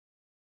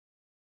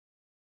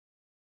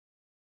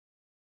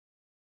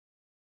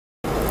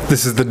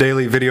This is the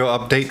daily video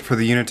update for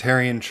the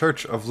Unitarian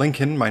Church of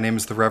Lincoln. My name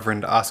is the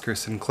Reverend Oscar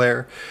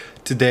Sinclair.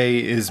 Today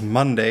is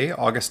Monday,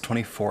 August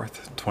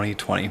 24th,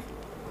 2020.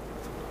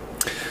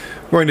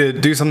 We're going to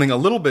do something a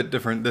little bit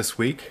different this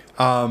week,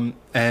 and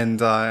I'm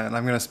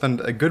going to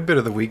spend a good bit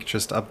of the week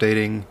just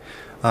updating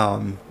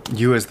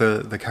you as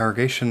the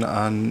congregation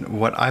on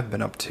what I've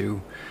been up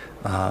to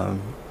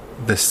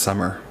this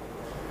summer.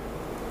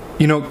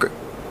 You know,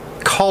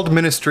 called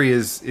ministry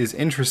is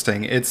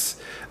interesting. It's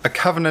a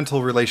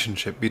covenantal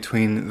relationship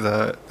between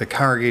the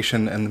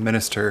congregation and the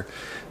minister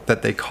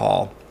that they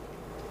call.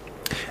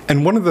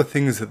 And one of the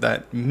things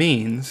that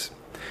means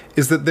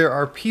is that there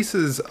are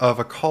pieces of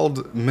a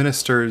called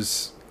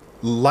minister's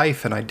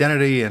life and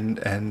identity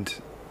and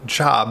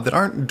job that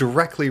aren't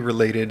directly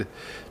related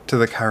to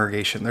the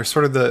congregation. They're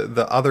sort of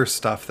the other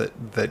stuff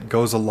that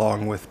goes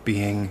along with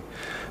being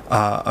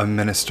a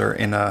minister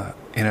in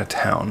a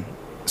town.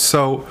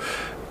 So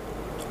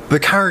the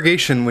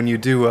congregation, when you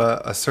do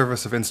a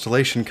service of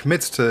installation,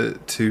 commits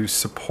to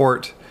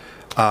support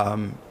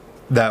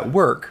that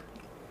work.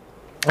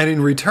 And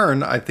in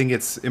return, I think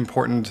it's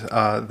important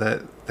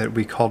that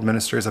we called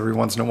ministers every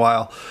once in a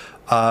while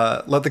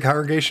let the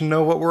congregation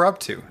know what we're up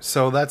to.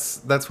 So that's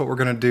what we're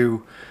going to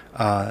do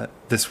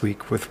this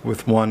week,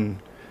 with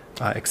one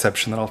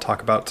exception that I'll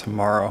talk about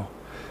tomorrow.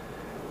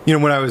 You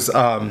know, when I was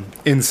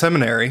in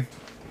seminary,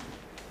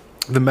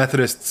 the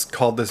Methodists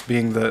called this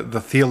being the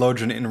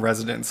theologian in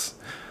residence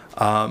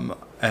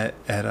at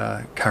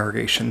a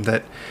congregation,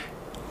 that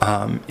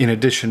in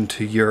addition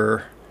to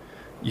your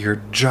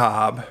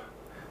job,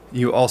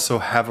 you also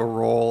have a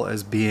role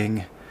as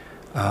being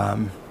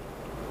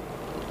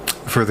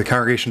for the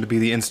congregation to be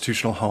the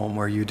institutional home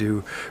where you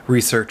do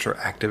research or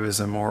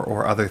activism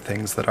or other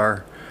things that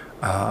are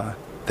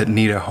that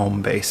need a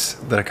home base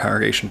that a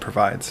congregation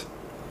provides.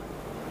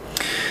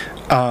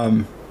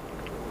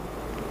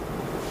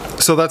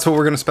 So that's what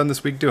we're going to spend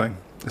this week doing,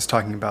 is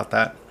talking about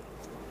that.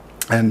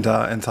 And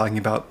talking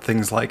about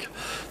things like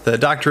the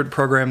doctorate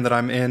program that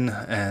I'm in,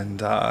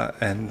 and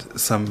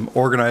some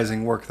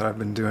organizing work that I've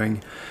been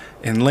doing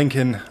in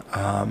Lincoln,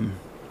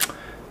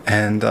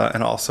 and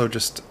also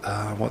just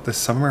what this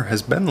summer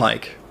has been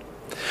like.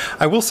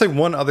 I will say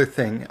one other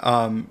thing.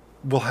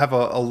 We'll have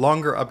a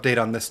longer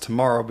update on this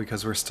tomorrow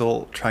because we're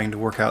still trying to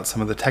work out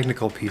some of the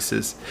technical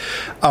pieces.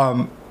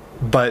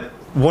 But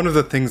one of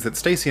the things that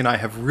Stacy and I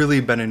have really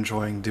been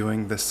enjoying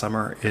doing this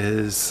summer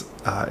is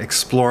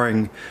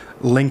exploring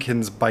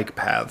Lincoln's bike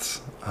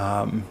paths.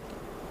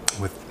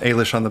 With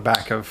Ailish on the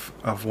back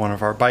of one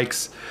of our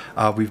bikes,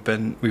 we've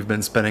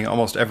been spending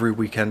almost every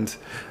weekend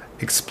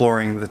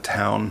exploring the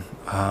town.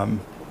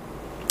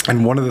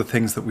 And one of the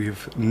things that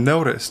we've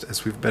noticed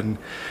as we've been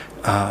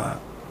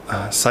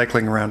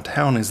cycling around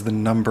town is the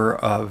number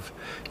of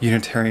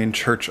Unitarian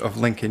Church of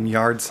Lincoln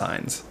yard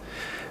signs.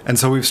 And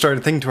so we've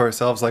started thinking to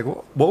ourselves, like,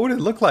 what would it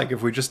look like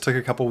if we just took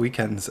a couple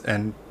weekends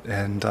and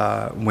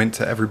went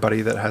to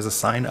everybody that has a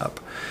sign up?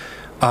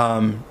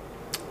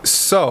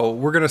 So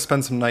we're going to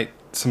spend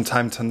some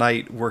time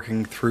tonight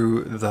working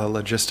through the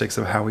logistics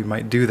of how we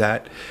might do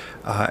that.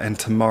 And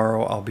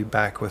tomorrow I'll be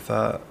back with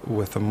a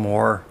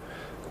more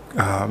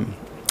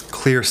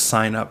clear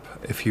sign up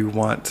if you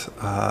want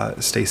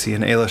Stacy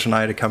and Ailish and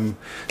I to come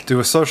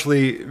do a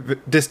socially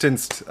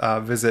distanced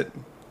visit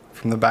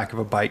from the back of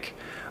a bike.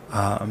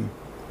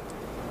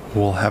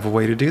 We'll have a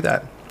way to do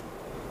that.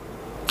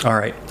 All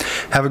right.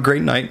 Have a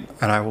great night,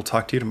 and I will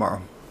talk to you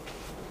tomorrow.